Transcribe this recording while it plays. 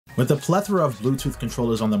With the plethora of Bluetooth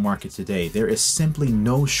controllers on the market today, there is simply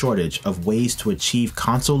no shortage of ways to achieve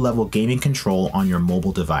console-level gaming control on your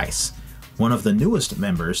mobile device. One of the newest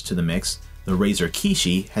members to the mix, the Razer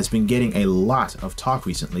Kishi, has been getting a lot of talk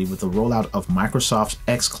recently with the rollout of Microsoft's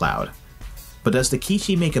xCloud. But does the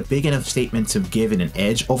Kishi make a big enough statement to give it an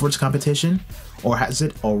edge over its competition, or has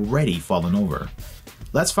it already fallen over?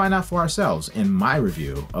 Let's find out for ourselves in my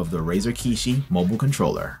review of the Razer Kishi mobile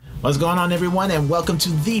controller. What's going on, everyone, and welcome to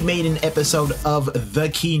the maiden episode of The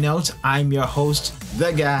Keynote. I'm your host,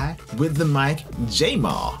 the guy with the mic,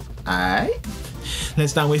 J-Maw. Alright?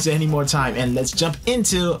 Let's not waste any more time and let's jump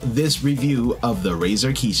into this review of the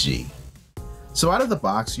Razer Kishi. So out of the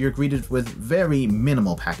box, you're greeted with very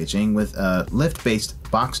minimal packaging with a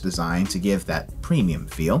lift-based box design to give that premium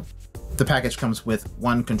feel. The package comes with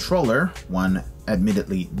one controller, one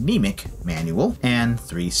admittedly anemic manual, and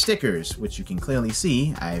 3 stickers, which you can clearly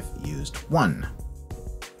see I've used one.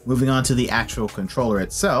 Moving on to the actual controller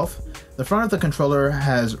itself, the front of the controller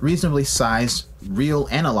has reasonably sized real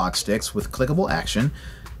analog sticks with clickable action,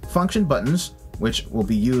 function buttons, which will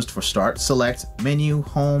be used for start, select, menu,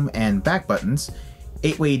 home, and back buttons,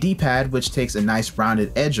 8-way D-pad, which takes a nice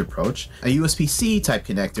rounded edge approach, a USB-C type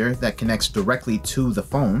connector that connects directly to the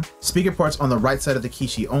phone, speaker ports on the right side of the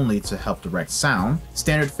Kishi only to help direct sound,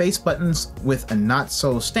 standard face buttons with a not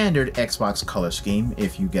so standard Xbox color scheme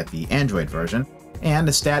if you get the Android version, and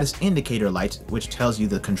a status indicator light which tells you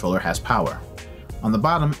the controller has power. On the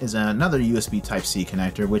bottom is another USB Type-C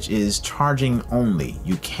connector, which is charging only.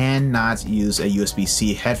 You cannot use a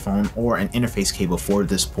USB-C headphone or an interface cable for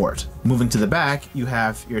this port. Moving to the back, you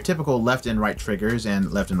have your typical left and right triggers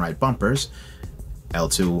and left and right bumpers,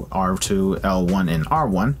 L2, R2, L1, and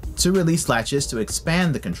R1, 2 release latches to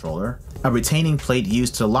expand the controller, a retaining plate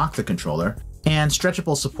used to lock the controller, and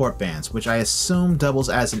stretchable support bands, which I assume doubles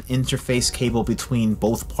as an interface cable between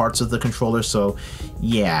both parts of the controller, so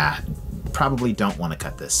yeah, probably don't want to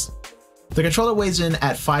cut this. The controller weighs in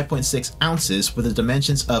at 5.6 ounces with the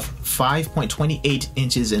dimensions of 5.28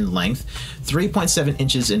 inches in length, 3.7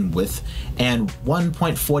 inches in width, and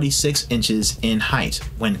 1.46 inches in height,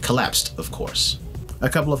 when collapsed, of course. A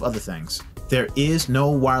couple of other things. There is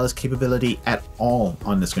no wireless capability at all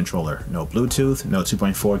on this controller. No Bluetooth, no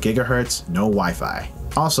 2.4 gigahertz, no Wi-Fi.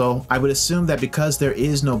 Also, I would assume that because there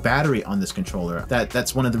is no battery on this controller,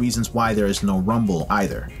 that's one of the reasons why there is no rumble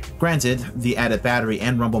either. Granted, the added battery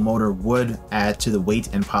and rumble motor would add to the weight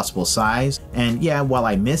and possible size, and yeah, while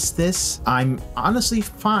I miss this, I'm honestly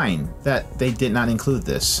fine that they did not include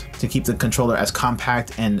this to keep the controller as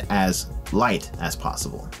compact and as light as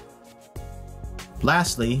possible.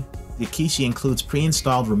 Lastly, the Kishi includes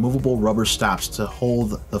pre-installed removable rubber stops to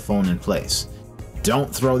hold the phone in place.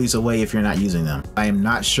 Don't throw these away if you're not using them. I am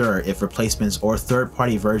not sure if replacements or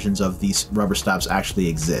third-party versions of these rubber stops actually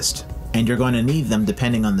exist, and you're going to need them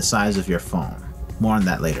depending on the size of your phone. More on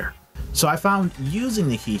that later. So I found using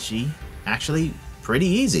the Kishi actually pretty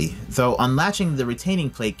easy, though unlatching the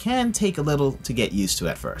retaining plate can take a little to get used to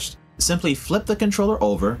at first. Simply flip the controller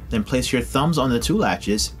over, then place your thumbs on the 2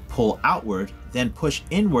 latches, pull outward, then push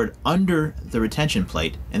inward under the retention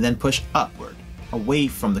plate, and then push upward, away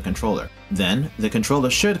from the controller. Then the controller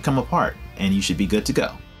should come apart, and you should be good to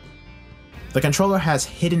go. The controller has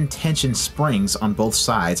hidden tension springs on both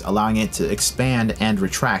sides, allowing it to expand and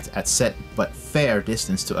retract at set but fair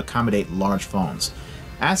distance to accommodate large phones.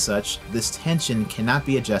 As such, this tension cannot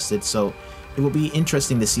be adjusted, so it will be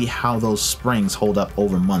interesting to see how those springs hold up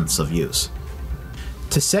over months of use.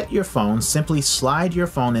 To set your phone, simply slide your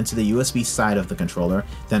phone into the USB side of the controller,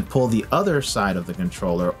 then pull the other side of the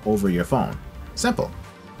controller over your phone. Simple.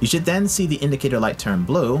 You should then see the indicator light turn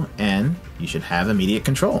blue, and you should have immediate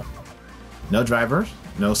control. No drivers,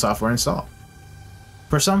 no software installed.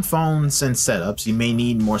 For some phones and setups, you may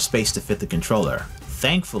need more space to fit the controller.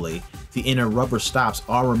 Thankfully, the inner rubber stops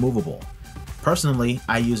are removable. Personally,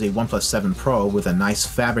 I use a OnePlus 7 Pro with a nice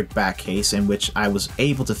fabric back case in which I was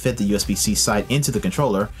able to fit the USB-C side into the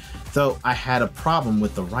controller, though I had a problem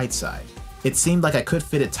with the right side. It seemed like I could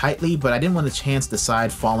fit it tightly, but I didn't want to chance the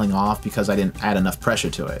side falling off because I didn't add enough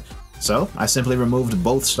pressure to it. So I simply removed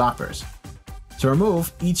both stoppers. To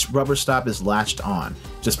remove, each rubber stop is latched on.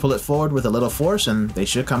 Just pull it forward with a little force and they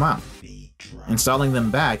should come out. Installing them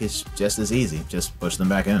back is just as easy, just push them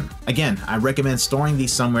back in. Again, I recommend storing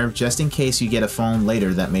these somewhere just in case you get a phone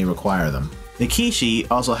later that may require them. The Kishi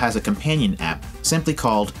also has a companion app simply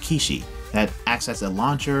called Kishi that acts as a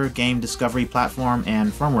launcher, game discovery platform,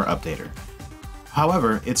 and firmware updater.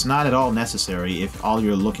 However, it's not at all necessary if all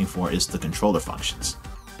you're looking for is the controller functions.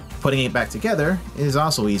 Putting it back together is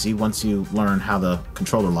also easy once you learn how the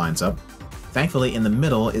controller lines up. Thankfully, in the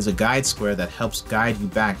middle is a guide square that helps guide you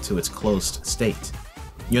back to its closed state.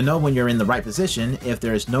 You'll know when you're in the right position if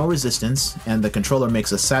there is no resistance and the controller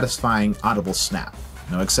makes a satisfying audible snap.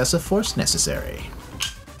 No excessive force necessary.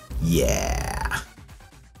 Yeah.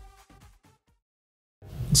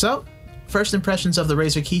 So, first impressions of the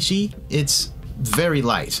Razer Kishi, it's very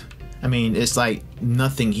light. I mean, it's like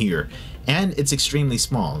nothing here. And it's extremely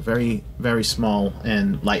small, very, very small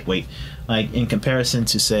and lightweight. Like in comparison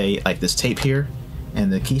to say like this tape here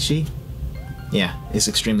and the Kishi, yeah, it's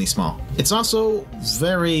extremely small. It's also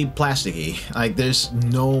very plasticky. Like there's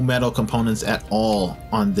no metal components at all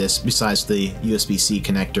on this besides the USB-C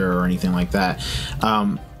connector or anything like that.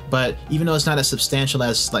 But even though it's not as substantial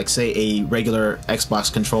as like say a regular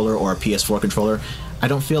Xbox controller or a PS4 controller, I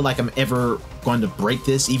don't feel like I'm ever going to break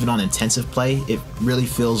this even on intensive play. It really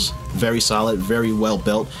feels very solid, very well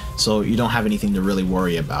built, so you don't have anything to really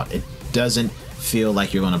worry about. It doesn't feel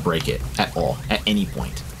like you're going to break it at all, at any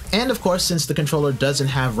point. And of course, since the controller doesn't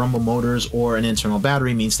have rumble motors or an internal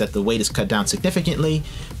battery, means that the weight is cut down significantly,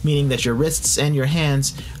 meaning that your wrists and your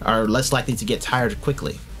hands are less likely to get tired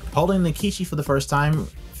quickly. Holding the Kishi for the first time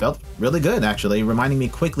felt really good, actually, reminding me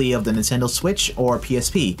quickly of the Nintendo Switch or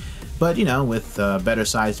PSP, but you know, with better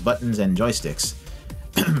sized buttons and joysticks.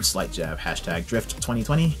 Slight jab, hashtag drift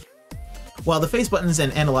 2020. While the face buttons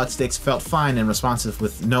and analog sticks felt fine and responsive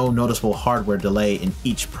with no noticeable hardware delay in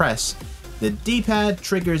each press, the D-pad,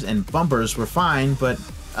 triggers, and bumpers were fine, but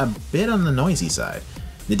a bit on the noisy side.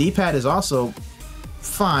 The D-pad is also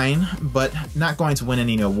fine, but not going to win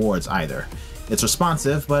any awards either. It's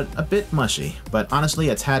responsive, but a bit mushy, but honestly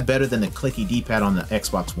a tad better than the clicky D-pad on the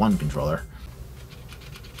Xbox One controller.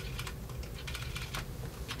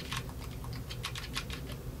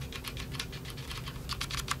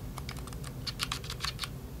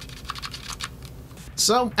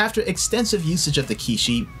 So, after extensive usage of the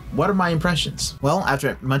Kishi, what are my impressions? Well,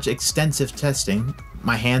 after much extensive testing,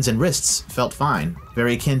 my hands and wrists felt fine,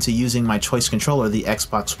 very akin to using my choice controller, the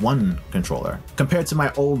Xbox One controller. Compared to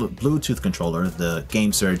my old Bluetooth controller, the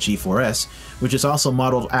GameSir G4S, which is also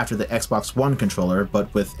modeled after the Xbox One controller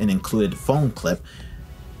but with an included phone clip,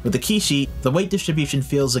 with the Kishi, the weight distribution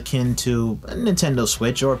feels akin to a Nintendo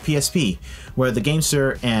Switch or PSP, where the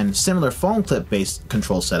GameSir and similar phone clip-based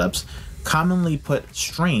control setups commonly put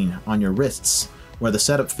strain on your wrists, where the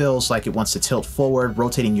setup feels like it wants to tilt forward,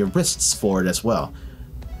 rotating your wrists forward as well.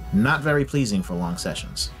 Not very pleasing for long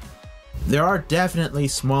sessions. There are definitely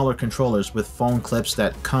smaller controllers with phone clips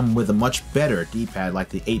that come with a much better D-pad like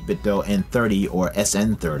the 8BitDo N30 or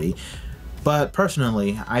SN30, but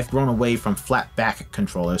personally, I've grown away from flat back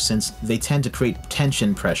controllers since they tend to create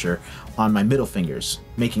tension pressure on my middle fingers,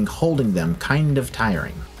 making holding them kind of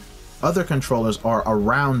tiring. Other controllers are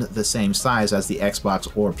around the same size as the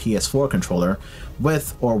Xbox or PS4 controller,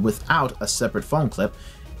 with or without a separate phone clip,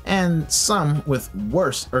 and some with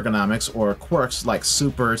worse ergonomics or quirks like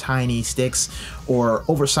super tiny sticks or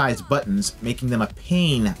oversized buttons, making them a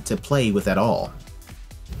pain to play with at all.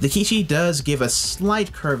 The Kishi does give a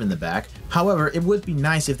slight curve in the back, however it would be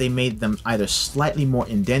nice if they made them either slightly more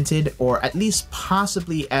indented or at least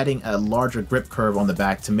possibly adding a larger grip curve on the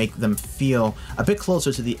back to make them feel a bit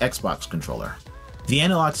closer to the Xbox controller. The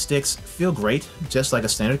analog sticks feel great, just like a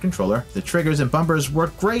standard controller. The triggers and bumpers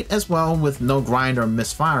work great as well with no grind or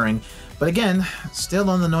misfiring, but again, still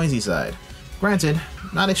on the noisy side. Granted,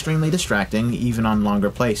 not extremely distracting even on longer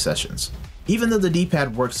play sessions. Even though the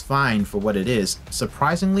D-pad works fine for what it is,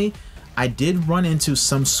 surprisingly, I did run into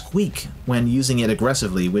some squeak when using it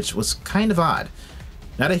aggressively, which was kind of odd.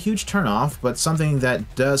 Not a huge turnoff, but something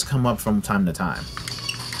that does come up from time to time.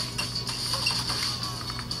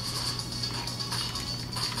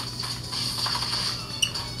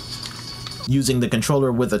 Using the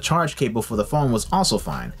controller with a charge cable for the phone was also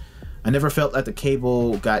fine. I never felt that the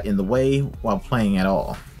cable got in the way while playing at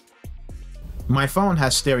all. My phone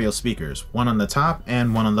has stereo speakers, one on the top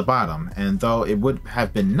and one on the bottom, and though it would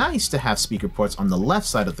have been nice to have speaker ports on the left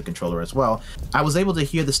side of the controller as well, I was able to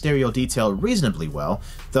hear the stereo detail reasonably well,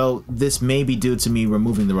 though this may be due to me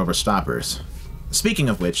removing the rubber stoppers. Speaking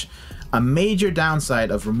of which, a major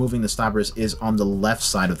downside of removing the stoppers is on the left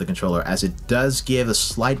side of the controller, as it does give a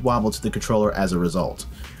slight wobble to the controller as a result.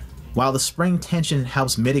 While the spring tension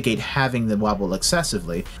helps mitigate having the wobble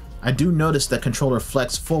excessively, I do notice the controller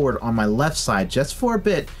flex forward on my left side just for a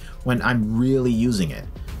bit when I'm really using it.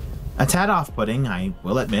 A tad off-putting, I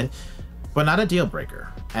will admit, but not a deal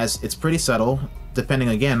breaker, as it's pretty subtle, depending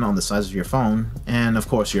again on the size of your phone and of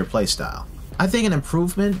course your playstyle. I think an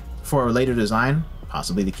improvement for a later design,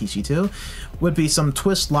 possibly the Kishi 2, would be some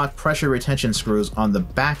twist lock pressure retention screws on the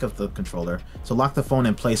back of the controller to lock the phone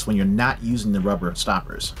in place when you're not using the rubber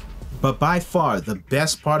stoppers. But by far, the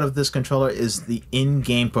best part of this controller is the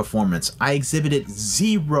in-game performance. I exhibited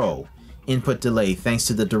zero input delay thanks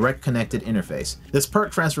to the direct connected interface. This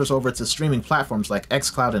perk transfers over to streaming platforms like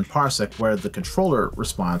xCloud and Parsec, where the controller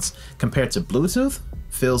response compared to Bluetooth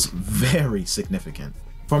feels very significant.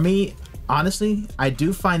 For me, honestly, I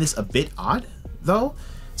do find this a bit odd though,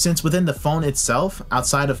 since within the phone itself,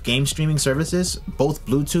 outside of game streaming services, both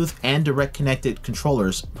Bluetooth and direct connected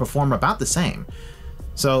controllers perform about the same.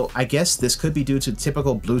 So I guess this could be due to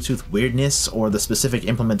typical Bluetooth weirdness or the specific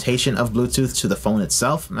implementation of Bluetooth to the phone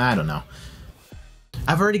itself. I don't know.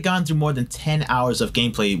 I've already gone through more than 10 hours of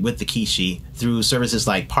gameplay with the Kishi through services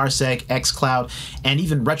like Parsec, xCloud, and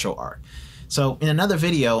even RetroArch. So in another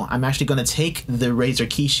video, I'm actually going to take the Razer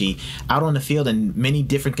Kishi out on the field in many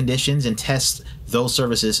different conditions and test those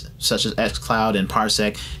services such as xCloud and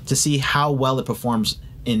Parsec to see how well it performs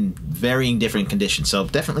in varying different conditions. So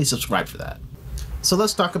definitely subscribe for that. So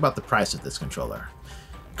let's talk about the price of this controller.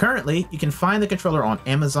 Currently, you can find the controller on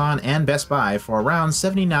Amazon and Best Buy for around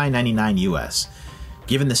 $79.99 US.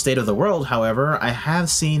 Given the state of the world, however, I have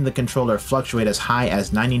seen the controller fluctuate as high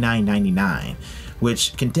as $99.99,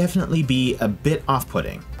 which can definitely be a bit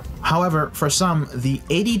off-putting. However, for some, the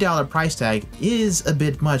 $80 price tag is a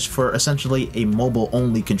bit much for essentially a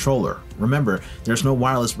mobile-only controller. Remember, there's no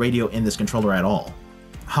wireless radio in this controller at all.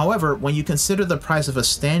 However, when you consider the price of a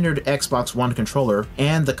standard Xbox One controller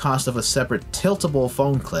and the cost of a separate tiltable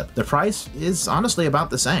phone clip, the price is honestly about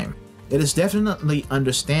the same. It is definitely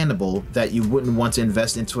understandable that you wouldn't want to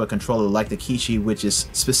invest into a controller like the Kishi, which is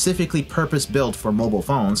specifically purpose-built for mobile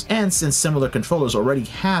phones, and since similar controllers already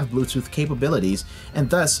have Bluetooth capabilities and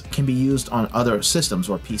thus can be used on other systems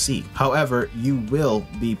or PC. However, you will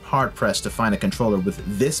be hard-pressed to find a controller with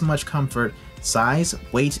this much comfort, size,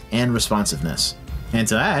 weight, and responsiveness. And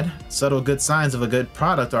to add, subtle good signs of a good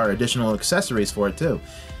product are additional accessories for it too.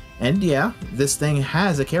 And yeah, this thing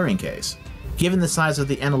has a carrying case. Given the size of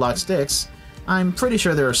the analog sticks, I'm pretty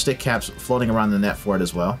sure there are stick caps floating around the net for it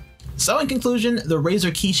as well. So in conclusion, the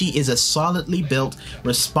Razer Kishi is a solidly built,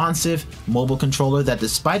 responsive mobile controller that,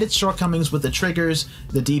 despite its shortcomings with the triggers,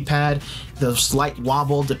 the D-pad, the slight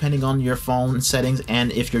wobble depending on your phone settings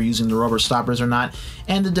and if you're using the rubber stoppers or not,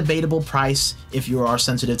 and the debatable price if you are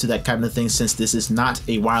sensitive to that kind of thing since this is not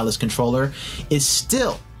a wireless controller, is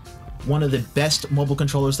still one of the best mobile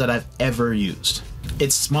controllers that I've ever used.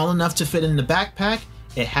 It's small enough to fit in the backpack.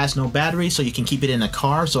 It has no battery, so you can keep it in a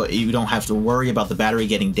car so you don't have to worry about the battery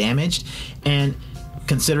getting damaged. And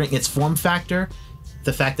considering its form factor,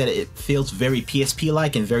 the fact that it feels very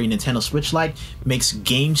PSP-like and very Nintendo Switch-like makes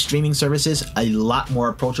game streaming services a lot more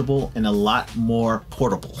approachable and a lot more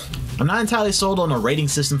portable. I'm not entirely sold on a rating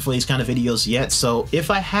system for these kind of videos yet, so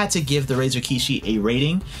if I had to give the Razer Kishi a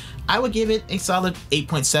rating, I would give it a solid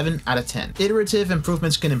 8.7 out of 10. Iterative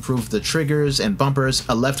improvements can improve the triggers and bumpers,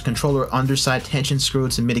 a left controller underside tension screw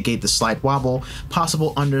to mitigate the slight wobble,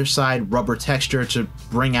 possible underside rubber texture to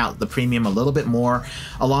bring out the premium a little bit more,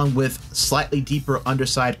 along with slightly deeper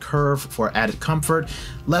underside curve for added comfort,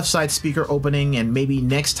 left side speaker opening, and maybe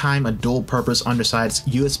next time a dual purpose underside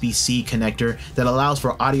USB-C connector that allows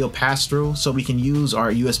for audio pass-through so we can use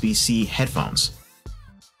our USB-C headphones.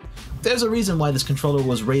 There's a reason why this controller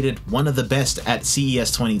was rated one of the best at CES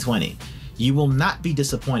 2020. You will not be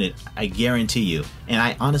disappointed, I guarantee you, and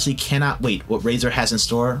I honestly cannot wait what Razer has in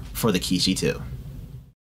store for the Kishi 2.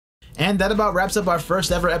 And that about wraps up our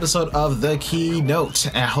first ever episode of The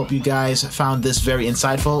Keynote. I hope you guys found this very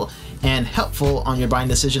insightful and helpful on your buying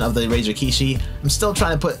decision of the Razer Kishi. I'm still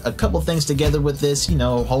trying to put a couple things together with this, you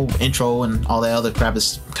know, whole intro and all that other crap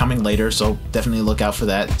is coming later, so definitely look out for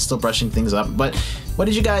that. Still brushing things up. But what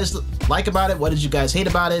did you guys like about it? What did you guys hate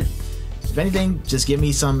about it? If anything, just give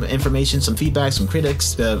me some information, some feedback, some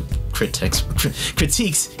critiques in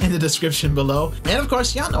the description below. And of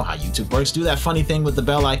course, y'all know how YouTube works. Do that funny thing with the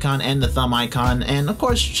bell icon and the thumb icon, and of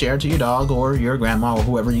course, share it to your dog or your grandma or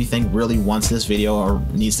whoever you think really wants this video or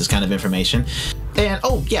needs this kind of information. And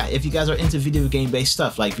oh yeah, if you guys are into video game based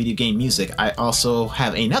stuff like video game music, I also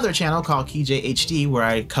have another channel called KeyJHD where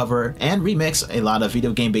I cover and remix a lot of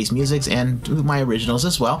video game based musics and do my originals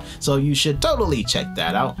as well. So you should totally check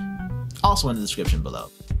that out. Also in the description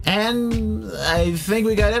below. And I think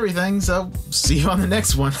we got everything, so see you on the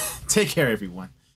next one. Take care, everyone.